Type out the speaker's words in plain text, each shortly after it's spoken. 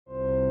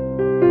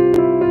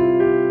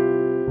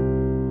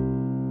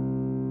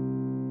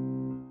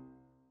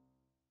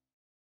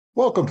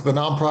Welcome to the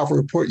Nonprofit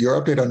Report,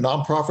 your update on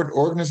nonprofit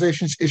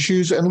organizations,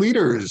 issues, and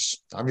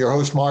leaders. I'm your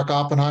host, Mark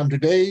Oppenheim.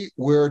 Today,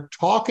 we're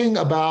talking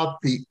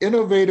about the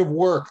innovative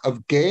work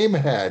of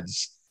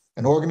Gameheads,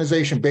 an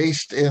organization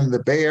based in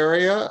the Bay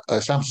Area,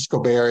 San Francisco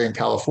Bay Area in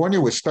California,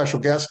 with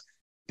special guest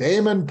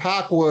Damon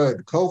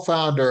Packwood,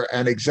 co-founder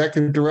and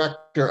executive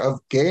director of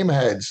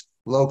Gameheads,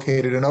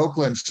 located in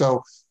Oakland.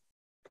 So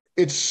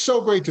it's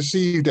so great to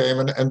see you,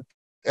 Damon,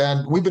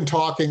 and we've been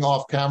talking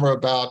off camera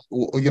about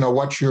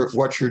what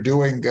you're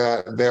doing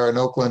there in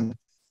Oakland,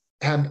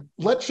 and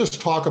let's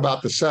just talk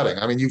about the setting.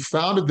 I mean, you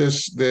founded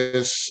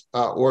this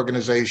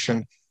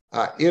organization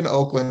in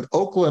Oakland.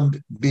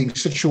 Oakland being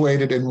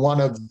situated in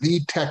one of the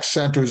tech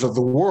centers of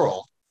the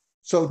world.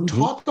 So,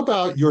 talk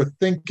about your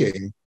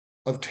thinking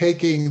of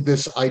taking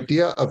this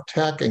idea of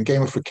tech and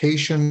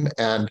gamification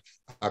and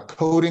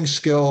coding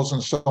skills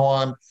and so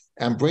on,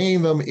 and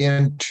bringing them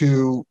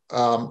into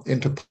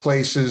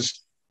places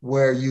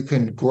where you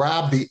can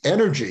grab the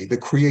energy, the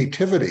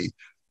creativity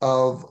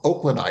of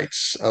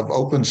Oaklandites, of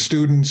Oakland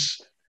students,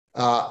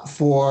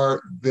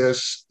 for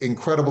this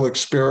incredible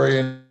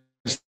experience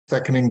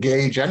that can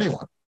engage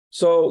anyone.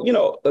 So,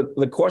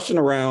 the question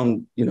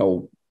around,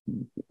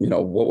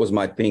 what was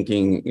my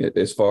thinking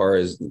as far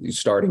as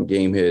starting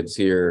Gameheads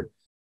here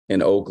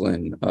in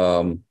Oakland?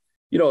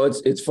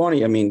 It's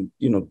funny. I mean,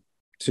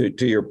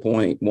 to your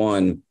point,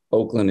 one,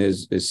 Oakland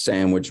is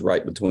sandwiched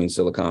right between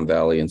Silicon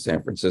Valley and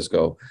San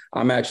Francisco.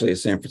 I'm actually a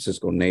San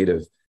Francisco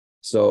native.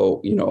 So,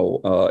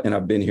 and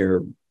I've been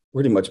here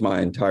pretty much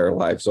my entire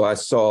life. So I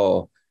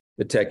saw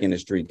the tech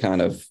industry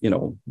kind of,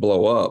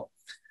 blow up.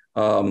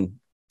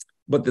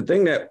 But the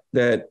thing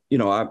that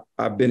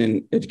I've been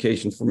in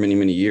education for many,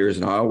 many years,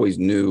 and I always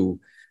knew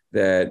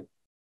that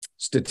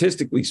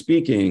statistically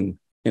speaking,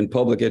 in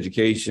public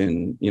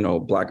education,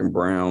 Black and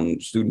brown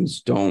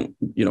students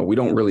we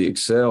don't really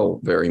excel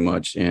very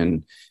much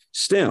in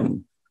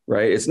STEM,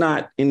 right? It's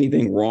not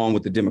anything wrong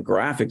with the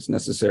demographics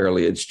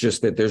necessarily. It's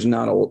just that there's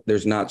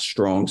not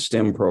strong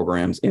STEM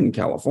programs in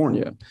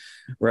California,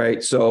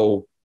 right?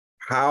 So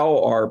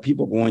how are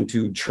people going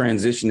to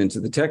transition into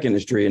the tech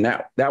industry? And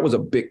that was a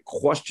big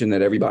question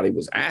that everybody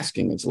was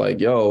asking. It's like,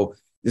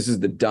 this is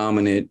the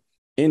dominant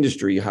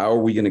industry. How are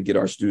we going to get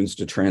our students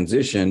to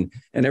transition?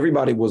 And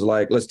everybody was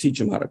like, let's teach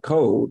them how to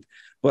code.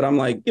 But I'm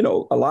like, a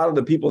lot of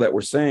the people that were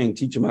saying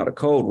teach them how to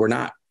code were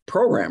not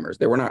programmers.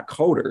 They were not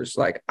coders.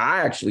 Like, I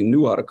actually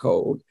knew how to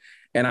code,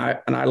 and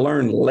I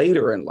learned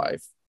later in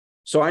life.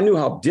 So I knew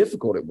how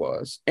difficult it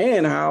was,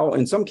 and how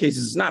in some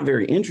cases it's not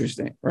very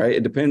interesting, right?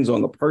 It depends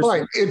on the person.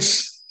 Right.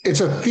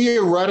 It's a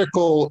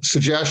theoretical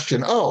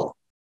suggestion. Oh,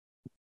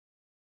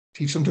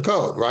 teach them to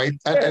code, right?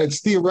 And it's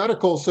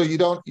theoretical, so you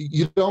don't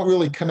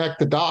really connect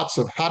the dots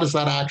of how does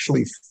that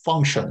actually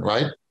function,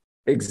 right?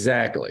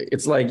 Exactly.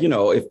 It's like,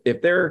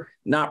 if they're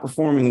not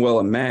performing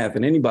well in math,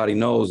 and anybody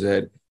knows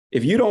that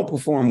if you don't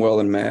perform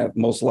well in math,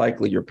 most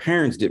likely your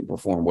parents didn't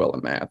perform well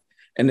in math,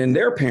 and then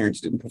their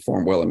parents didn't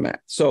perform well in math.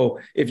 So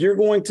if you're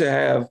going to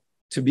have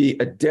to be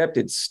adept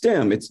at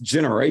STEM, it's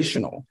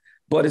generational.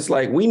 But it's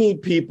like, we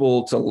need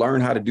people to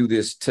learn how to do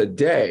this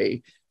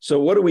today. So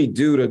what do we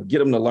do to get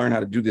them to learn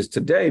how to do this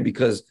today?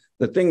 Because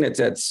the thing that's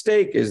at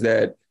stake is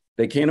that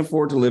they can't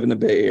afford to live in the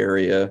Bay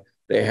Area.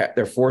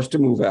 They're forced to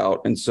move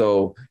out. And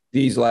so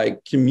these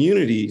like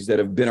communities that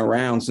have been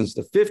around since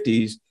the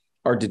 50s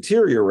are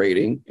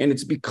deteriorating, and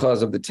it's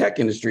because of the tech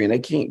industry, and they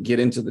can't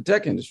get into the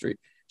tech industry.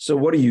 So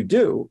what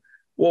do?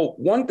 Well,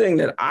 one thing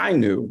that I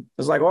knew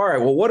was like, all right,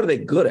 well, what are they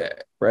good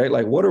at, right?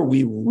 Like, what are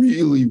we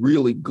really,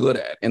 really good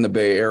at in the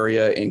Bay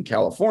Area, in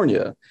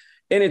California?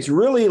 And it's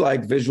really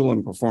like visual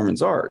and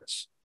performance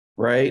arts,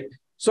 right?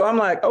 So I'm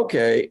like,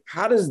 okay,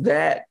 how does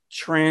that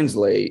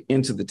translate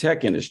into the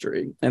tech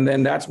industry? And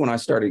then that's when I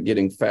started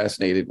getting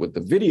fascinated with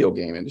the video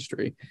game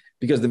industry,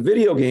 because the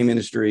video game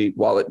industry,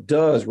 while it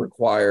does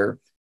require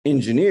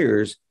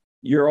engineers,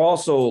 you're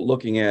also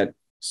looking at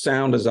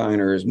sound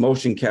designers,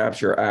 motion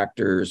capture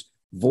actors,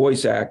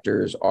 voice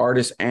actors,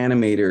 artists,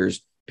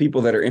 animators,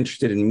 people that are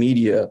interested in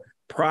media,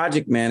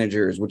 project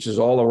managers, which is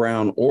all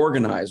around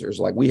organizers.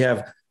 Like, we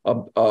have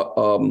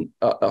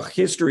a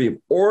history of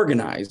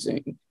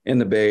organizing in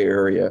the Bay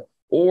Area,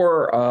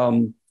 or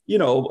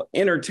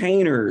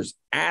entertainers,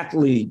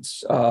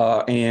 athletes,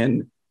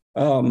 and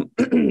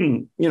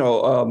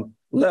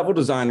level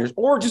designers,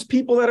 or just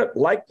people that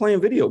like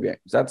playing video games.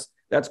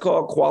 That's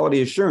called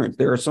quality assurance.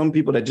 There are some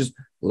people that just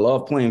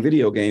love playing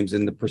video games,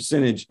 and the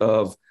percentage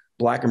of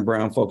Black and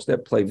brown folks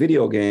that play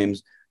video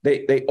games,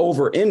 they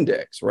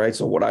over-index, right?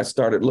 So what I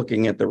started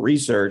looking at the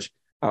research,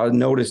 I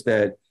noticed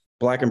that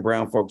Black and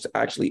brown folks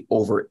actually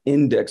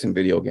over-index in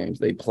video games.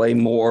 They play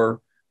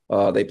more.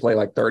 They play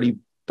like 30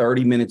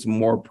 minutes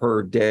more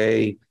per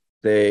day.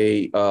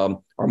 They are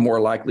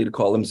more likely to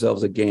call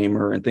themselves a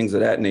gamer and things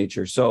of that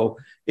nature. So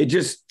it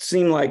just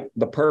seemed like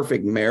the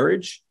perfect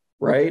marriage,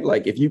 right?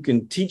 Like, if you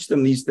can teach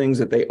them these things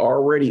that they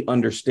already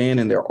understand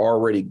and they're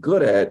already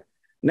good at,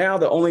 now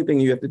the only thing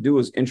you have to do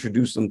is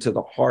introduce them to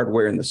the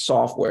hardware and the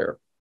software.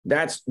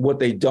 That's what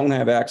they don't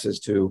have access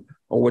to,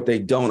 or what they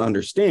don't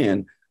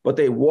understand. but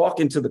they walk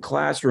into the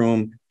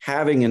classroom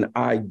having an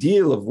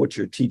ideal of what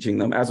you're teaching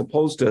them, as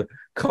opposed to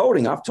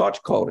coding. I've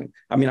taught coding,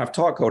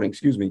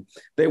 excuse me.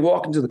 They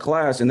walk into the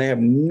class and they have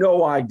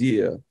no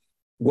idea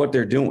what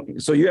they're doing.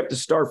 So you have to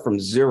start from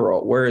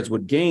zero. Whereas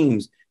with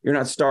games, you're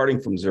not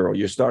starting from zero.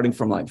 You're starting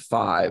from like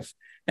 5.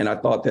 And I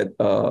thought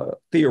that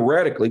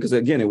theoretically, because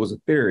again, it was a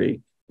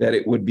theory, that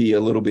it would be a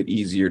little bit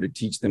easier to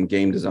teach them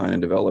game design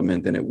and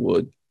development than it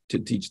would to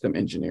teach them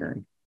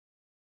engineering.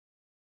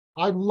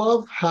 I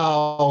love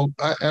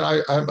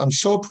I'm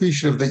so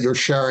appreciative that you're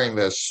sharing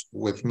this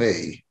with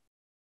me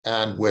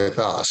and with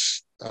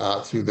us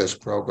through this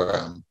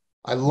program.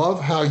 I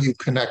love how you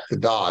connect the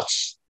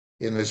dots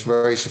in this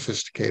very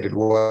sophisticated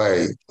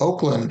way.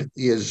 Oakland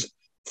is,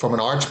 from an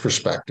arts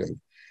perspective,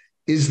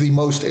 is the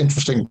most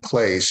interesting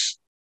place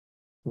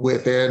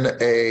within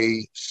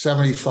a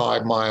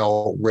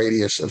 75-mile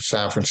radius of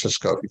San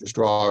Francisco. If you just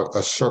draw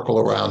a circle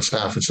around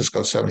San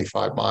Francisco,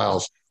 75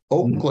 miles,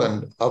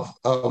 Oakland, of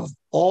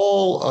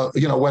all,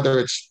 whether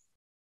it's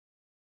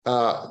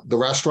the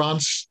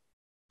restaurants,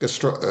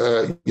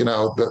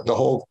 the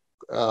whole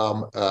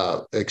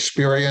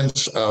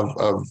experience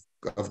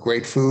of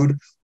great food,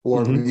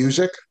 or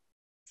music,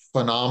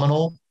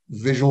 phenomenal,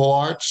 visual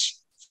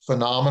arts,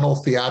 phenomenal,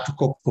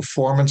 theatrical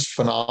performance,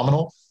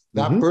 phenomenal.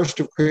 That burst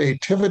of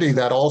creativity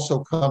that also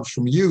comes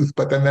from youth,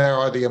 but then there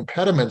are the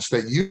impediments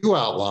that you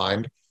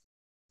outlined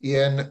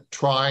in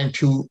trying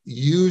to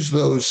use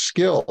those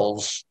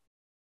skills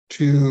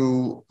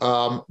to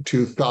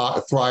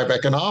thrive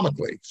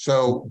economically.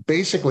 So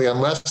basically,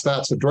 unless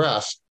that's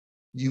addressed,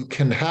 you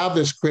can have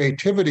this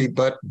creativity,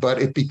 but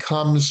it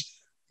becomes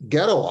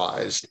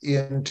ghettoized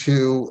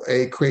into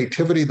a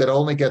creativity that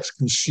only gets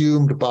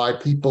consumed by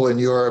people in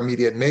your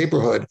immediate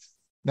neighborhood.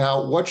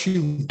 Now, what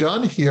you've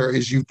done here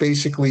is you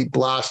basically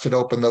blasted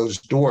open those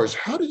doors.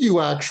 How do you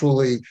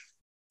actually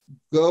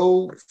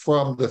go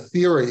from the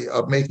theory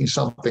of making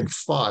something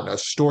fun, a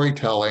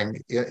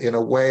storytelling, in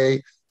a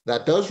way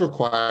that does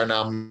require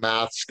now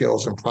math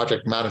skills and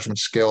project management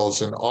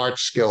skills and art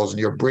skills, and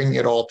you're bringing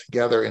it all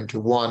together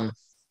into one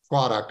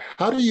product?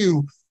 How do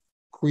you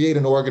create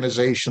an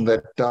organization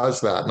that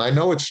does that? And I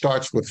know it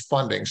starts with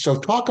funding. So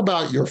talk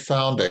about your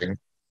founding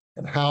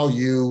and how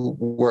you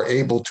were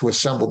able to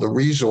assemble the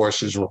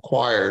resources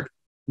required.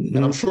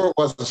 And I'm sure it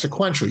wasn't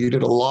sequential. You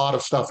did a lot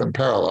of stuff in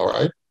parallel,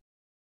 right?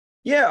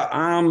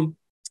 Yeah.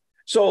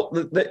 So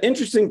the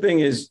interesting thing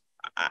is,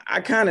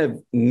 I kind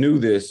of knew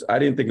this. I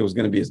didn't think it was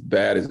going to be as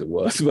bad as it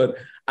was, but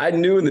I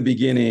knew in the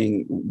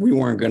beginning we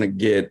weren't going to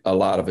get a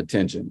lot of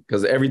attention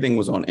because everything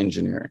was on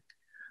engineering.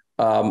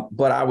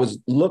 But I was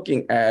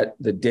looking at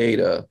the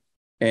data.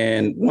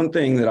 And one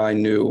thing that I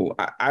knew,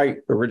 I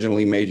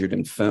originally majored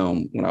in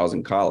film when I was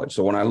in college.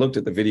 So when I looked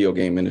at the video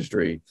game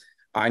industry,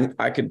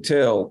 I could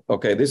tell,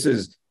 okay, this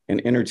is an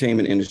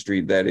entertainment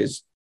industry that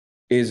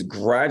is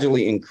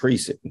gradually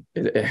increasing.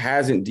 It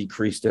hasn't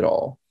decreased at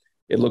all.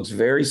 It looks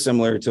very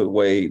similar to the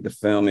way the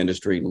film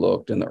industry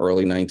looked in the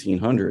early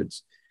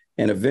 1900s.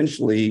 And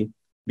eventually,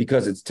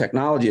 because it's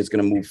technology, it's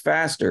going to move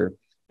faster.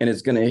 And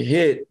it's going to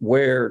hit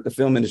where the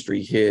film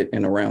industry hit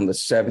in around the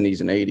 70s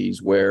and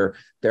 80s, where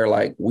they're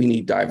like, we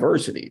need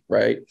diversity,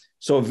 right?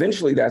 So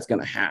eventually that's going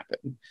to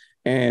happen.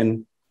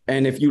 And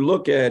if you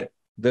look at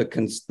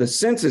the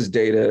census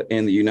data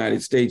in the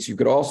United States, you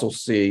could also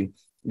see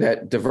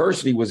that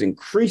diversity was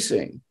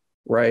increasing,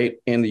 right,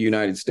 in the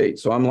United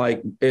States. So I'm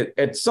like,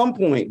 at some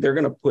point, they're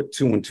going to put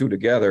 2 and 2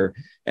 together.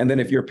 And then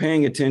if you're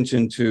paying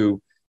attention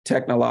to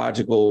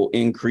technological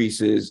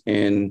increases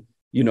in,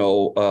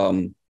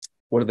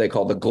 what do they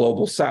call the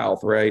global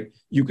South, right?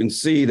 You can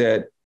see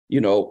that,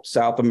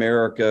 South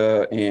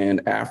America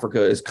and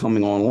Africa is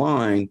coming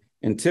online.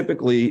 And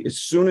typically, as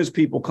soon as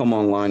people come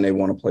online, they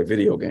want to play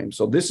video games.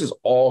 So this is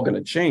all going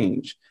to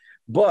change.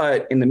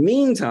 But in the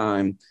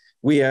meantime,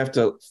 we have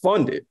to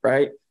fund it,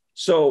 right?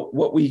 So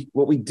what we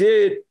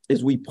did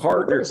is we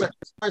partnered. Wait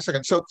a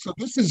second. So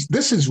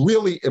this is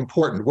really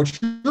important. What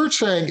you're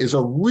saying is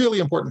a really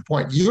important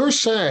point. You're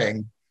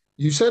saying,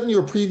 you said in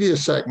your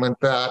previous segment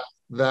that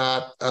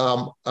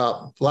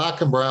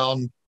Black and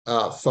brown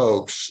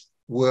folks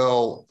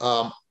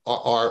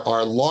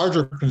are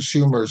larger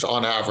consumers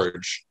on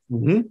average,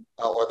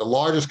 or the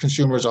largest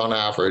consumers on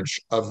average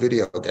of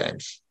video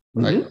games,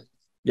 right?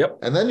 Yep.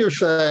 And then you're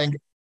saying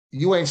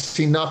you ain't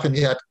seen nothing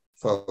yet,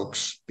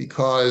 folks,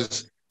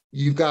 because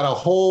you've got a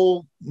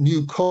whole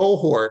new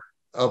cohort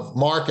of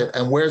market.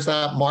 And where's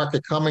that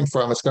market coming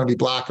from? It's going to be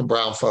Black and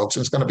brown folks,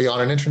 and it's going to be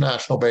on an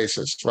international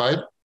basis, right?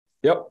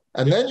 Yep.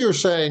 And then you're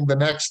saying the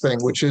next thing,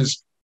 which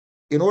is,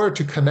 in order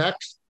to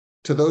connect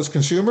to those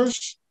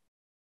consumers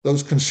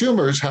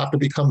have to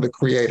become the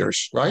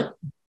creators, right?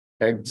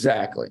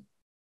 Exactly.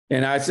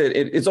 And I said,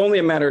 it's only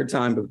a matter of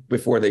time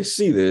before they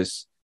see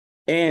this.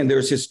 And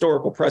there's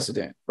historical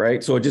precedent,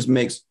 right? So it just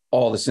makes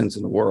all the sense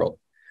in the world.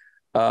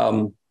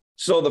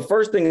 So the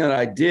first thing that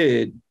I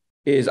did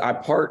is I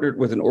partnered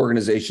with an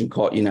organization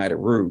called United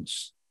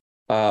Roots.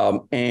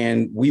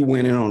 And we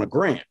went in on a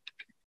grant.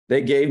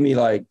 They gave me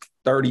like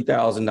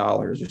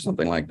 $30,000 or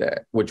something like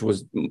that, which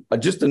was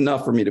just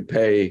enough for me to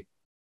pay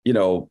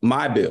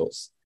my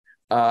bills.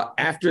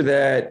 After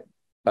that,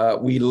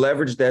 we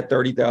leveraged that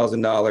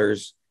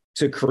 $30,000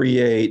 to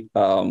create,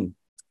 a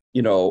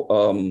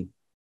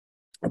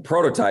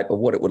prototype of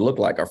what it would look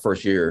like our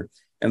first year.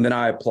 And then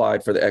I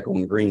applied for the Echo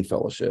and Green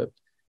Fellowship.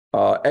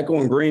 Echo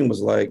and Green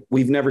was like,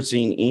 we've never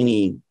seen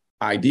any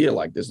idea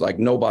like this. Like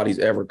nobody's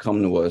ever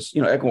come to us.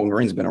 Echo and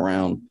Green's been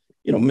around.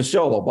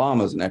 Michelle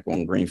Obama is an Echo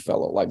and Green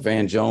Fellow. Like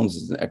Van Jones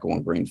is an Echo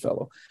and Green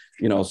Fellow.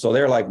 So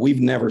they're like,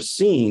 we've never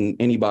seen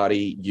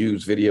anybody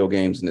use video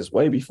games in this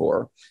way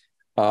before.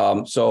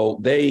 So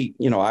they,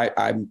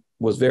 I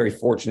was very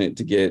fortunate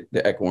to get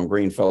the Echo and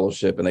Green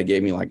Fellowship, and they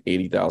gave me like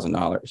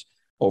 $80,000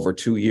 over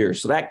 2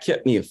 years. So that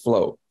kept me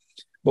afloat.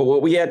 But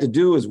what we had to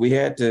do is we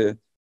had to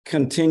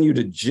continue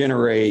to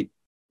generate,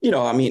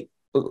 I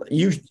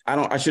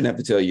shouldn't have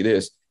to tell you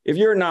this. If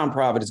you're a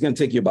nonprofit, it's going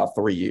to take you about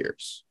 3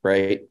 years,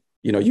 right?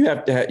 You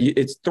have to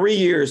it's 3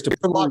 years to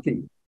prove.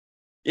 Lucky.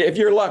 If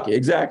you're lucky,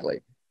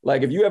 exactly.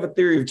 Like if you have a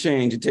theory of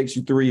change, it takes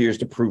you 3 years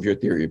to prove your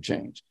theory of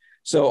change.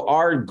 So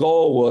our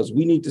goal was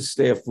we need to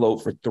stay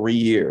afloat for 3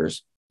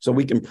 years so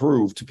we can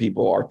prove to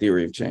people our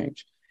theory of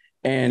change.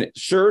 And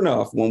sure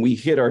enough, when we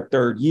hit our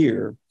third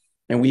year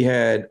and we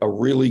had a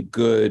really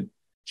good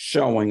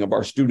showing of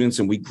our students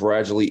and we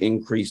gradually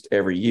increased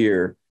every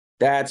year,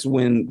 that's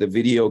when the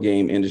video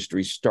game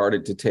industry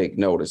started to take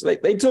notice.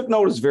 They took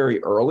notice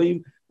very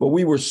early, but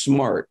we were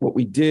smart. What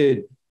we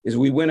did is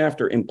we went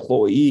after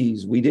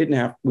employees. We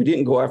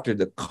didn't go after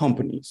the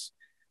companies.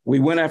 We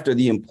went after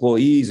the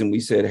employees and we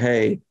said,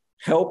 hey,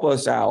 help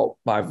us out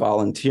by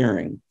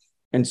volunteering.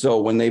 And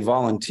so when they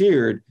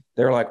volunteered,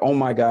 they're like, oh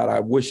my God,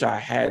 I wish I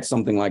had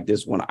something like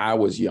this when I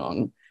was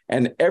young.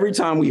 And every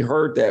time we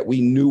heard that,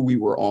 we knew we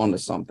were on to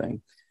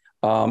something.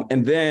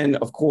 And then,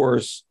 of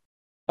course,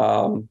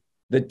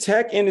 the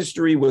tech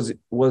industry was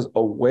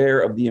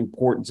aware of the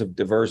importance of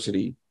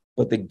diversity,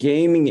 but the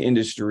gaming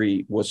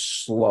industry was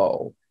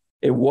slow.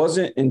 It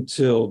wasn't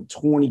until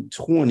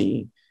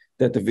 2020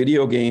 that the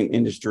video game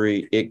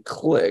industry, it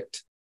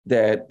clicked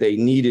that they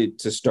needed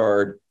to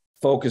start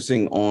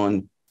focusing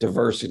on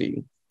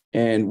diversity.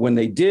 And when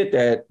they did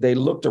that, they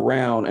looked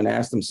around and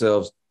asked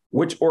themselves,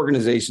 which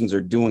organizations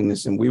are doing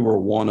this? And we were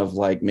one of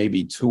like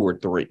maybe 2 or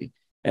 3.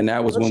 And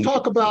that was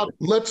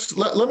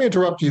let me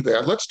interrupt you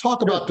there. Let's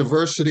talk about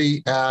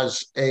diversity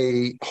as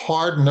a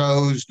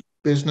hard-nosed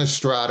business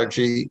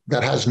strategy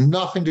that has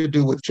nothing to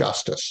do with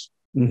justice.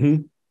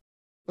 Mm-hmm.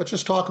 Let's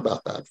just talk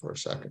about that for a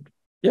second.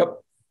 Yep.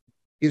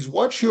 Is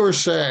what you're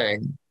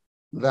saying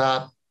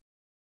that,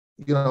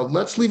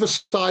 let's leave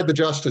aside the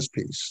justice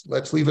piece.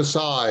 Let's leave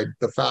aside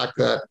the fact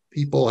that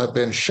people have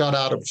been shut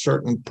out of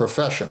certain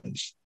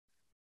professions.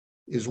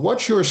 Is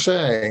what you're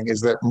saying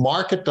is that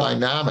market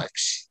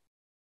dynamics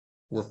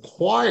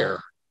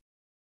require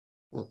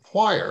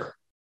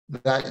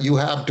that you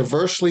have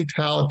diversely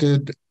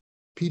talented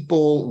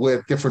people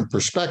with different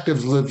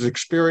perspectives, lived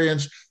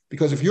experience,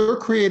 because if you're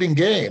creating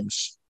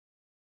games,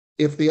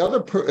 if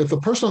the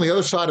person on the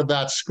other side of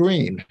that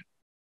screen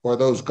or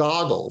those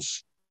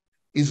goggles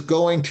is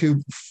going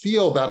to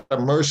feel that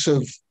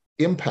immersive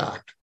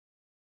impact,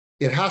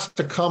 it has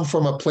to come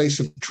from a place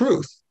of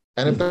truth.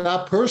 And if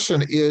that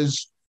person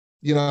is,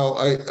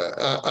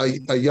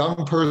 a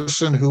young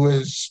person who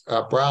is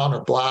brown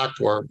or black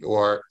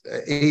or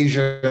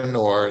Asian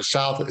or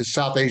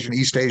South Asian,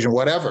 East Asian,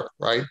 whatever,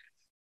 right?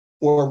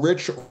 Or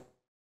rich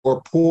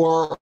or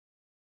poor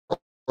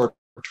or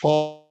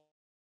tall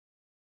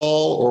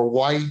or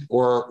white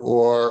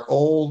or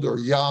old or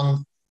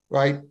young,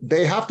 right?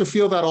 They have to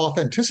feel that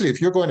authenticity. If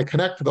you're going to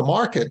connect to the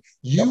market,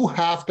 you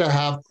have to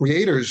have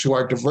creators who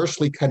are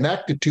diversely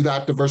connected to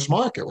that diverse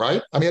market,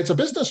 right? I mean, it's a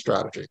business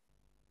strategy.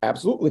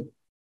 Absolutely.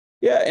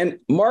 Yeah. And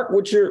Mark,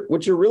 what you're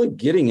really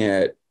getting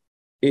at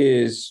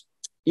is,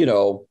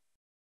 and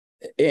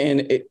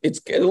it's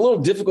a little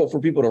difficult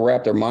for people to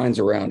wrap their minds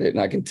around it. And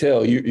I can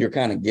tell you're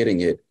kind of getting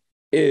it,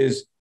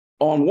 is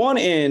on one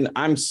end,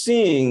 I'm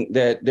seeing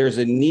that there's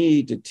a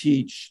need to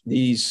teach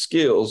these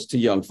skills to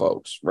young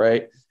folks,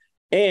 right?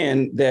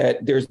 And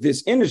that there's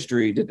this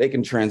industry that they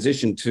can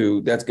transition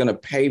to that's going to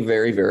pay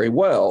very, very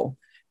well.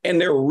 And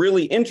they're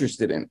really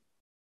interested in it.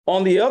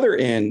 On the other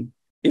end,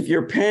 if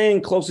you're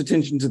paying close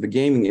attention to the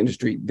gaming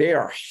industry, they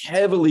are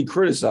heavily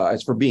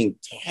criticized for being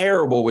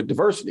terrible with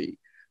diversity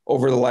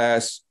over the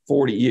last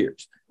 40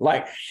 years,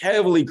 like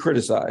heavily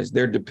criticized.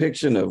 Their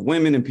depiction of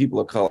women and people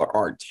of color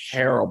are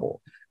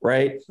terrible,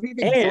 right?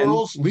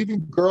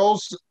 Leaving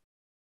girls,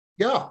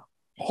 yeah.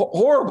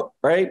 Horrible,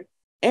 right?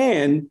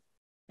 And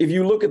if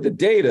you look at the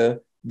data,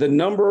 the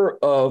number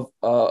of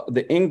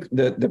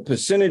the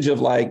percentage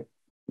of like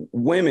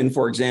women,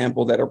 for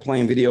example, that are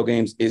playing video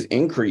games is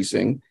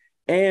increasing.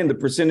 And the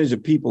percentage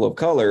of people of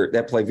color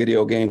that play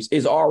video games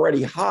is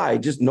already high,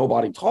 just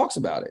nobody talks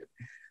about it.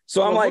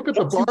 So I'm like, look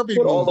at the Barbie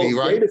movie,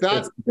 right?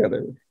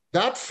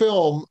 That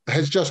film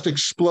has just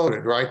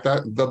exploded, right?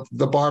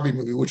 The Barbie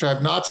movie, which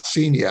I've not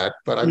seen yet,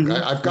 but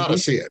I've got to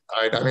see it,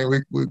 right? I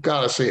mean, we've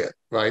got to see it,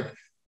 right?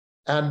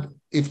 And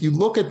if you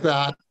look at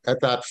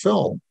that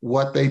film,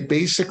 what they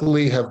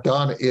basically have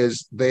done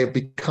is they've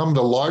become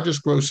the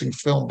largest grossing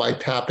film by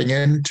tapping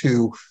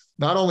into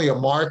not only a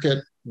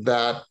market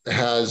that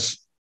has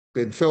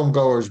been film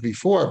goers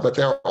before, but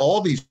there are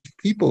all these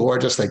people who are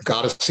just, they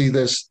got to see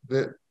this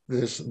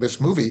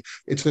movie.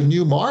 It's a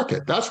new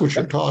market. That's what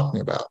you're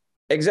talking about.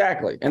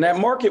 Exactly. And that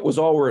market was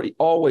already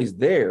always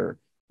there.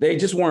 They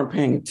just weren't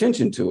paying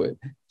attention to it.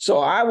 So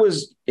I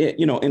was,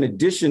 in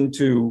addition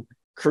to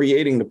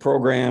creating the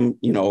program,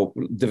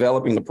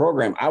 developing the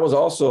program, I was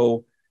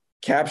also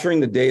capturing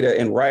the data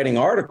and writing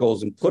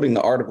articles and putting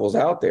the articles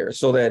out there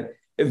so that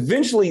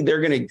eventually they're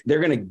going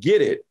to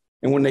get it.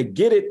 And when they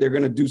get it, they're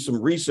going to do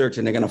some research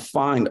and they're going to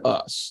find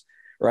us.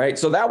 Right.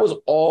 So that was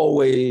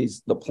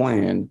always the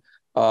plan,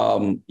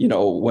 when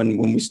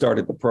we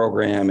started the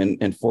program,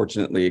 and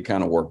fortunately it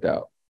kind of worked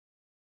out.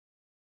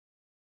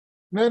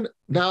 Then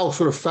now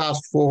sort of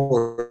fast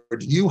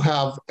forward, you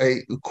have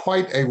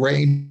quite a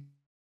range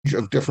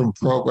of different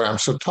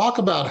programs. So talk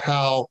about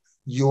how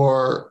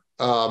your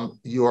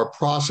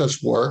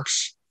process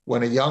works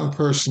when a young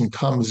person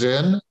comes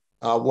in,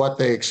 what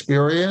they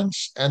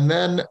experience, and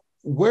then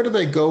where do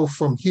they go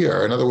from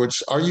here? In other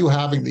words, are you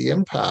having the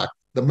impact,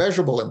 the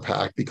measurable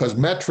impact? Because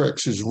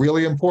metrics is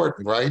really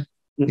important, right?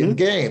 Mm-hmm. In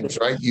games,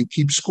 right? You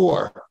keep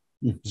score.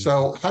 Mm-hmm.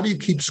 So how do you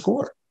keep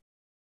score?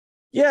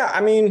 Yeah, I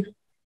mean,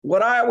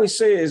 what I always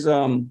say is,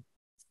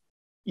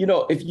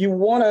 if you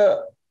want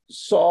to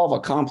solve a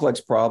complex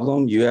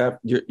problem, you have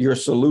your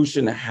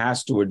solution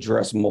has to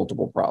address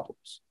multiple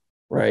problems,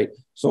 right?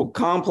 So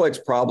complex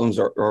problems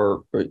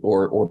or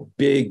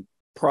big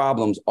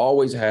problems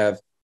always have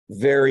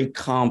very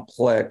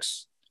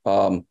complex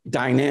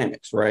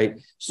dynamics, right?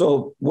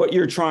 So what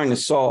you're trying to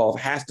solve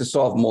has to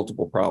solve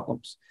multiple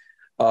problems.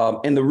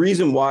 And the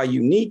reason why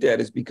you need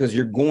that is because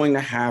you're going to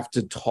have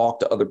to talk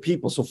to other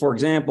people. So for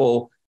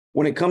example,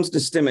 when it comes to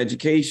STEM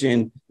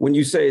education, when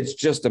you say it's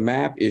just a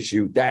math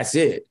issue, that's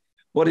it.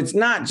 But it's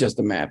not just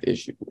a math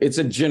issue. It's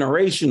a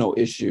generational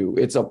issue.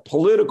 It's a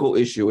political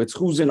issue. It's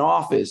who's in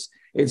office.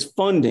 It's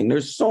funding.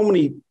 There's so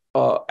many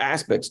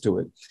aspects to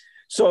it.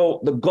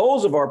 So the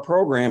goals of our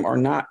program are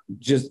not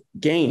just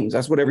games.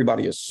 That's what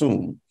everybody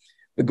assumes.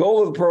 The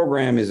goal of the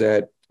program is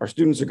that our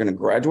students are going to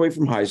graduate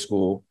from high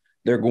school.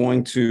 They're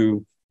going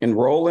to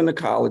enroll in a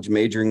college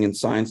majoring in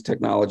science,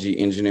 technology,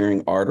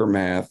 engineering, art, or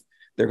math.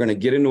 They're going to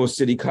get into a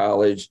city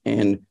college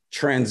and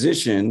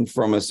transition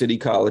from a city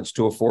college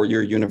to a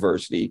four-year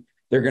university.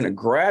 They're going to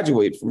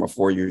graduate from a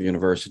four-year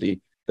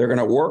university. They're going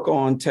to work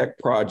on tech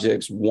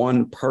projects,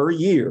 one per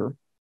year.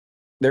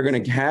 They're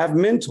going to have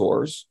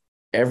mentors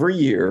every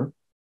year.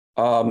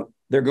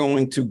 They're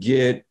going to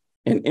get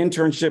an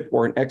internship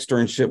or an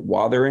externship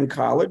while they're in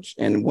college.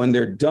 And when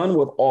they're done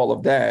with all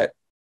of that,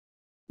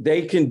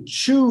 they can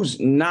choose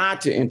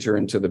not to enter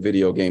into the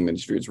video game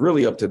industry. It's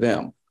really up to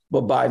them.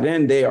 But by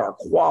then they are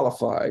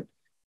qualified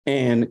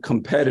and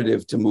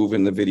competitive to move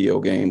in the video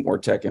game or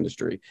tech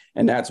industry.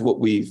 And that's what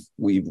we've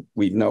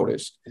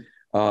noticed.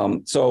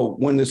 So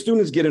when the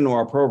students get into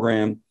our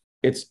program,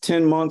 it's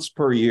 10 months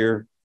per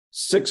year,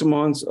 6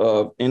 months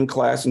of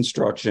in-class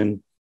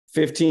instruction,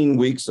 15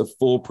 weeks of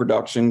full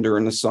production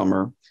during the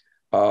summer,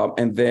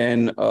 and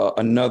then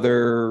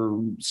another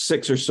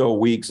 6 or so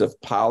weeks of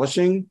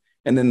polishing,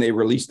 and then they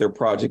release their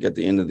project at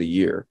the end of the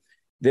year.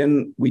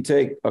 Then we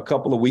take a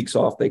couple of weeks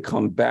off. They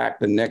come back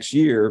the next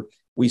year.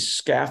 We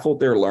scaffold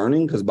their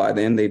learning because by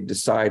then they've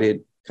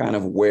decided kind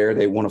of where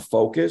they want to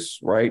focus,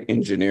 right?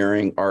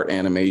 Engineering, art,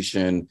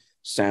 animation,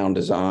 sound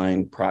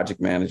design,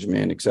 project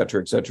management, et cetera,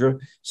 et cetera.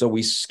 So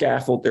we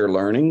scaffold their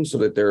learning so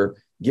that they're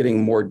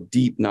getting more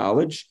deep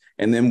knowledge.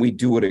 And then we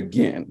do it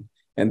again.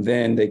 And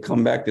then they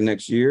come back the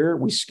next year,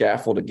 we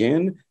scaffold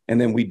again, and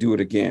then we do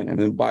it again. And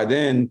then by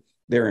then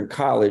they're in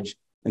college.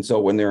 And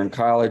so when they're in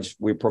college,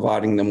 we're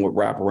providing them with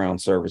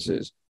wraparound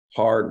services,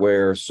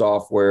 hardware,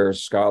 software,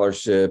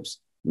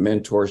 scholarships,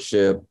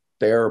 mentorship,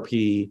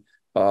 therapy,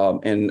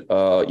 and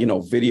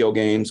video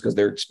games because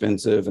they're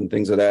expensive and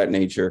things of that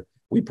nature.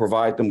 We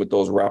provide them with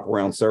those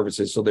wraparound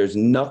services. So there's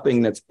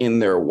nothing that's in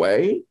their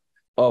way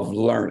of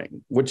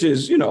learning, which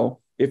is,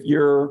 if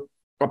you're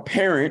a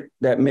parent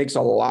that makes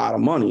a lot of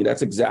money,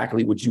 that's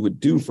exactly what you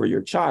would do for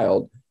your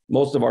child.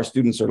 Most of our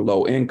students are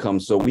low income.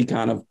 So we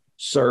kind of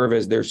serve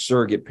as their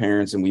surrogate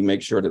parents, and we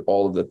make sure that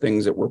all of the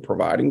things that we're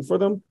providing for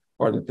them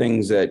are the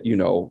things that,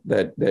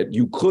 that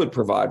you could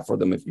provide for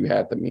them if you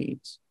had the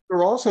means.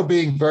 You're also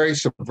being very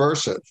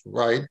subversive,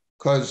 right?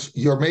 Because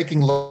you're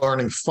making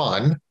learning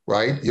fun,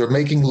 right? You're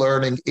making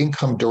learning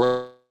income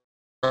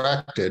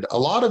directed. A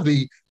lot of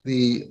the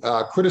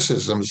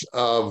criticisms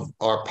of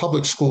our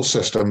public school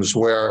systems,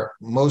 where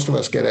most of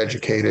us get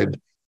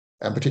educated,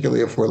 and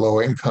particularly if we're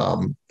low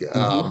income,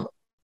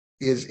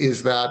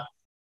 is that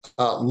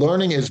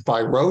learning is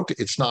by rote.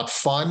 It's not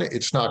fun.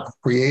 It's not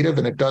creative,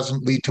 and it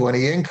doesn't lead to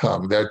any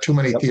income. There are too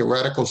many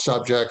theoretical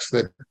subjects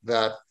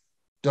that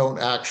don't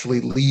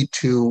actually lead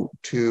to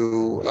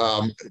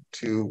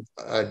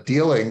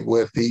dealing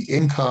with the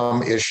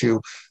income issue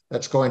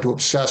that's going to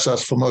obsess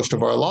us for most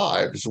of our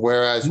lives.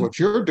 Whereas what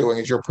you're doing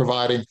is you're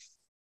providing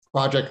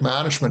project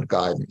management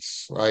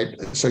guidance, right?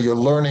 So you're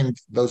learning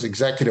those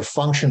executive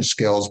function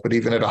skills, but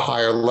even at a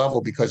higher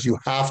level, because you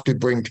have to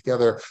bring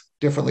together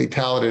differently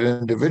talented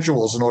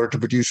individuals in order to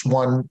produce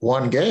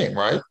one game,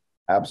 right?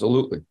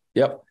 Absolutely.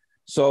 Yep.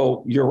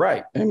 So you're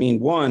right. I mean,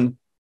 one,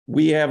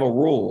 we have a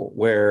rule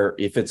where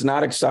if it's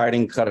not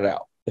exciting, cut it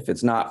out. If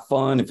it's not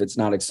fun, if it's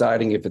not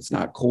exciting, if it's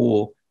not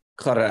cool,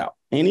 cut it out.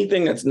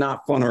 Anything that's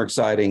not fun or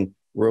exciting,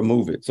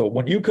 remove it. So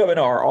when you come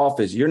into our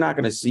office, you're not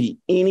going to see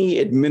any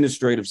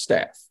administrative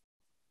staff,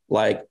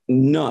 like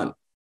none.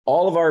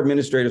 All of our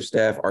administrative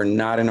staff are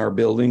not in our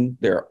building.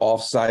 They're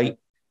off-site.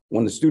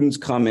 When the students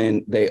come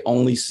in, they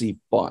only see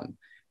fun.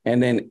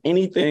 And then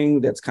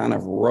anything that's kind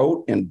of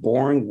rote and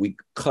boring, we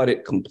cut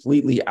it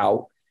completely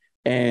out.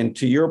 And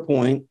to your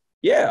point,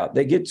 yeah,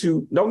 they get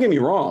to, don't get me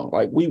wrong,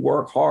 like we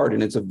work hard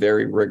and it's a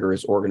very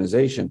rigorous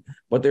organization,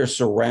 but they're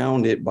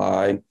surrounded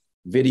by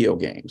video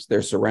games.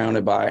 They're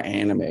surrounded by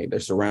anime.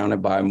 They're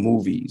surrounded by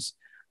movies.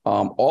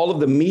 All of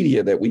the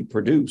media that we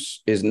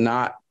produce is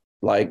not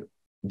like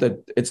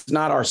it's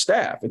not our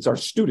staff, it's our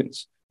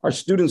students. Our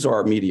students are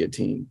our media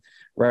team,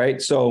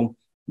 right? So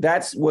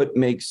that's what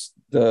makes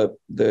the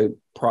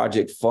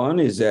project fun,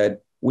 is that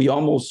we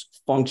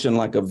almost function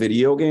like a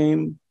video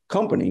game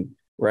company,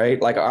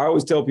 right? Like I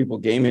always tell people,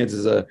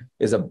 Gameheads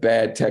is a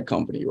bad tech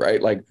company, right?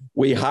 Like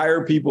we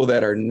hire people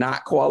that are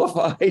not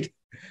qualified,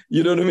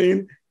 you know what I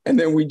mean? And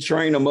then we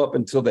train them up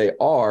until they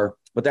are.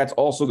 But that's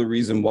also the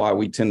reason why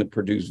we tend to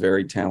produce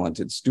very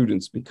talented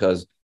students,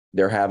 because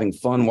they're having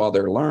fun while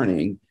they're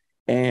learning.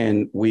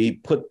 And we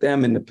put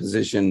them in the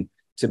position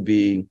to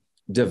be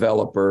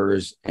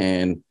developers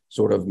and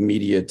sort of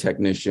media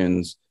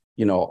technicians,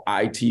 you know,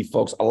 IT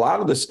folks. A lot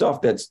of the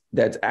stuff that's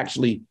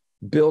actually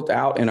built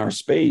out in our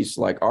space,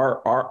 like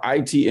our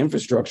IT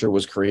infrastructure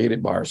was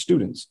created by our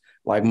students.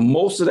 Like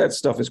most of that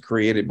stuff is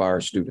created by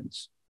our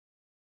students.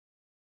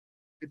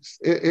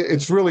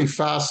 It's really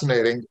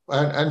fascinating.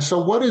 And so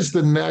what is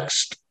the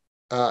next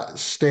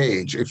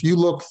stage? If you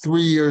look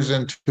 3 years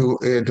into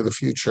the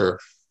future,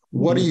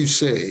 what do you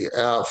see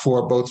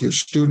for both your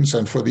students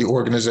and for the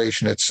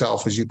organization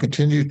itself as you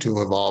continue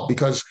to evolve?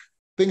 Because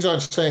things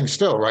aren't staying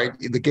still, right?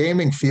 The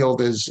gaming field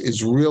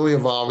is really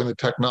evolving. The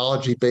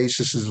technology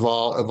basis is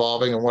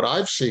evolving. And what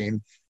I've seen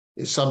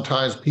is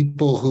sometimes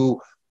people who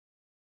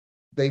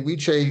they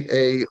reach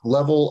a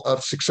level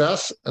of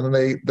success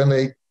and then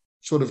they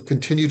sort of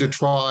continue to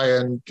try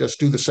and just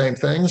do the same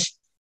things.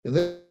 In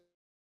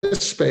this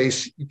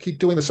space, you keep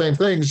doing the same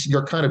things,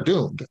 you're kind of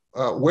doomed.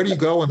 Where do you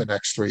go in the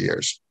next 3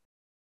 years?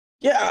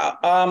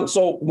 Yeah.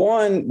 So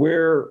one,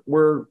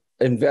 we're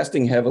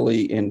investing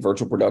heavily in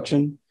virtual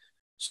production.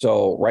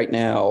 So right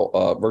now,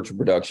 virtual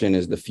production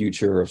is the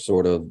future of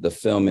sort of the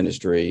film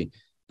industry.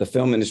 The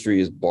film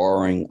industry is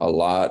borrowing a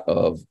lot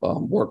of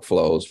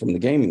workflows from the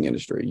gaming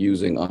industry,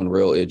 using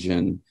Unreal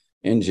Engine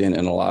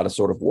and a lot of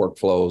sort of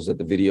workflows that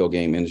the video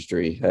game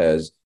industry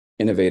has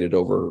innovated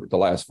over the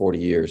last 40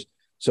 years.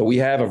 So we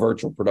have a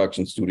virtual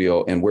production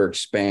studio and we're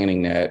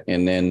expanding that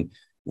and then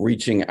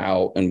reaching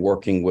out and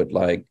working with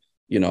like,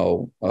 you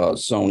know,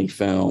 Sony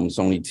Film,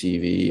 Sony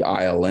TV,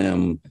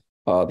 ILM,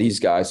 these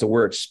guys. So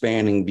we're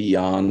expanding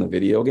beyond the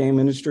video game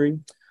industry.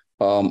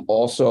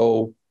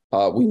 Also,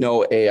 we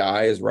know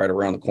AI is right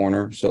around the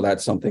corner. So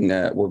that's something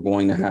that we're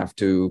going to have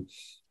to,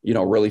 you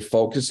know, really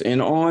focus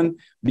in on,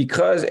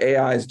 because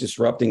AI is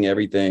disrupting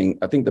everything.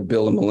 I think the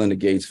Bill and Melinda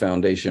Gates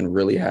Foundation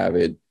really have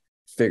it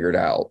figured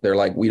out. They're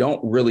like, we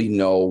don't really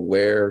know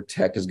where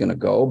tech is going to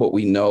go, but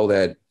we know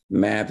that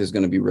math is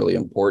going to be really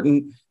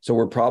important. So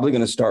we're probably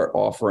going to start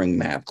offering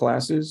math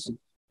classes.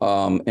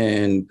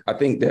 And I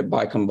think that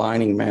by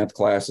combining math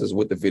classes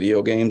with the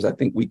video games, I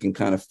think we can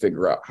kind of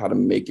figure out how to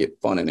make it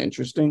fun and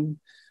interesting.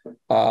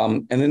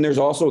 And then there's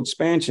also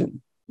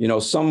expansion. You know,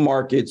 some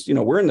markets, you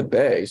know, we're in the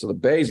Bay, so the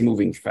Bay is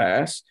moving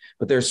fast,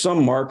 but there's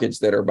some markets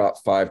that are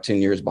about 5-10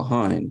 years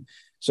behind.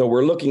 So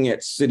we're looking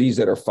at cities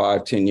that are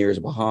 5-10 years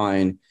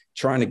behind,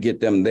 trying to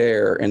get them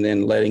there and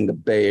then letting the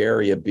Bay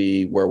Area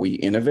be where we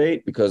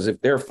innovate, because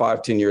if they're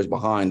 5-10 years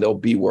behind, they'll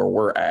be where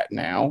we're at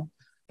now.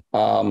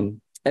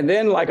 And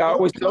then, like I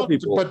always tell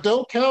people, but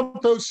don't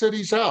count those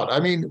cities out. I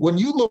mean, when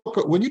you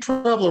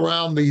travel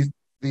around these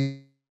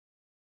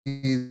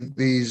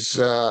United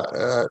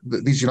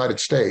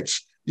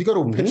States, you go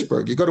to a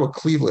Pittsburgh, you go to a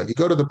Cleveland, you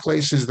go to the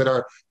places that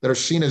are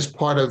seen as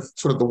part of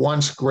sort of the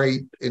once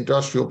great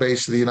industrial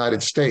base of the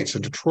United States,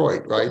 in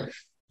Detroit, right?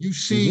 You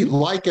see,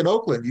 like in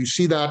Oakland, you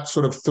see that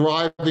sort of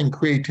thriving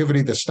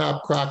creativity, the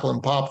snap, crackle,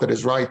 and pop that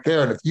is right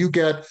there. And if you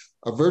get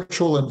a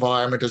virtual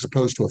environment as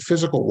opposed to a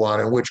physical one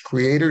in which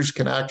creators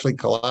can actually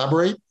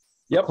collaborate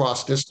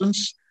across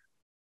distance,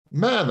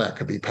 man, that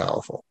could be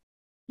powerful.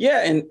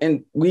 Yeah,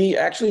 and we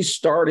actually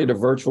started a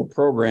virtual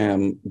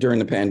program during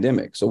the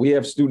pandemic. So we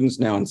have students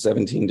now in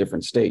 17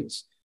 different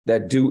states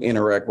that do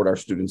interact with our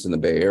students in the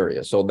Bay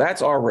Area. So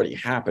that's already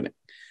happening.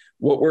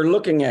 What we're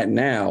looking at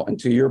now, and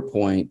to your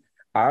point,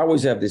 I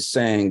always have this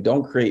saying,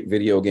 don't create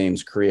video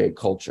games, create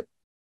culture,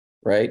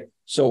 right?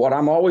 So what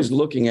I'm always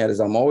looking at is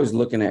I'm always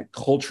looking at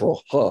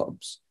cultural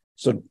hubs.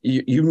 So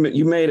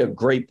you made a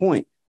great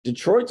point.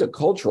 Detroit's a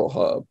cultural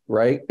hub,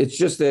 right? It's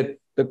just that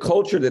the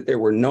culture that they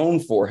were known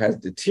for has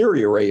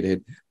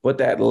deteriorated, but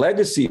that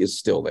legacy is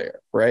still there,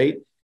 right?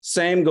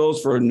 Same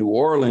goes for New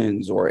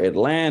Orleans or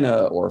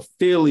Atlanta or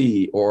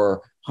Philly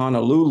or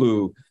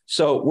Honolulu.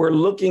 So we're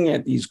looking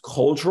at these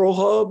cultural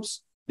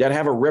hubs that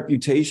have a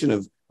reputation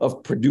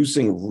of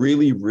producing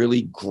really,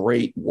 really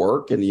great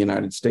work in the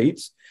United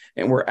States.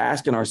 And we're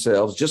asking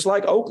ourselves, just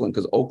like Oakland,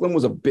 because Oakland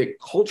was a big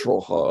cultural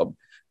hub,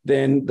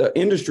 then the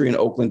industry in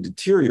Oakland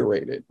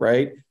deteriorated,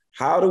 right?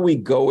 How do we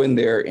go in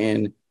there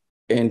and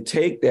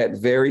take that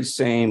very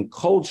same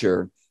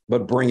culture,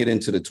 but bring it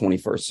into the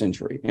 21st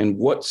century? And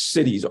what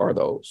cities are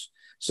those?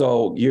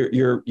 So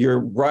you're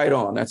right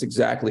on. That's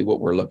exactly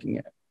what we're looking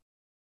at.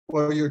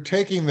 Well, you're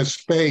taking the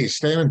space.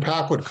 Damon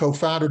Packwood,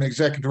 co-founder and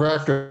executive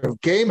director of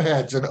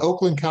Gameheads in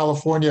Oakland,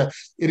 California.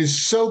 It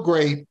is so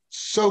great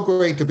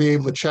to be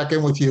able to check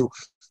in with you.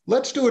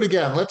 Let's do it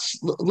again.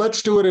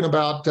 Let's do it in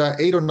about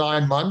 8 or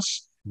 9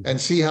 months and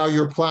see how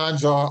your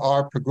plans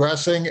are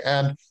progressing.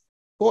 And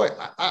boy,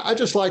 I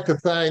just like to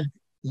thank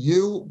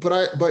you,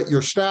 but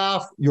your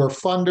staff, your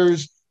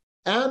funders,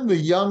 and the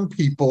young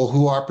people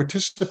who are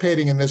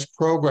participating in this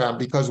program,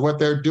 because what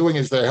they're doing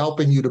is they're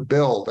helping you to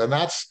build. And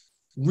that's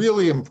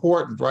really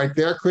important, right?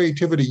 Their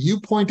creativity. You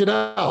pointed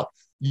out,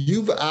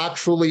 you've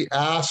actually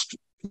asked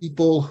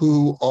people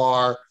who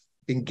are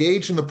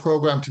engaged in the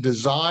program to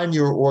design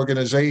your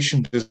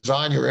organization,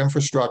 design your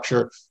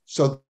infrastructure.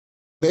 So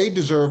they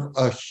deserve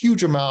a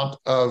huge amount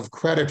of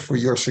credit for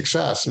your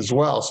success as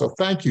well. So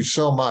thank you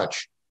so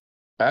much.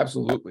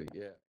 Absolutely.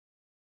 Yeah.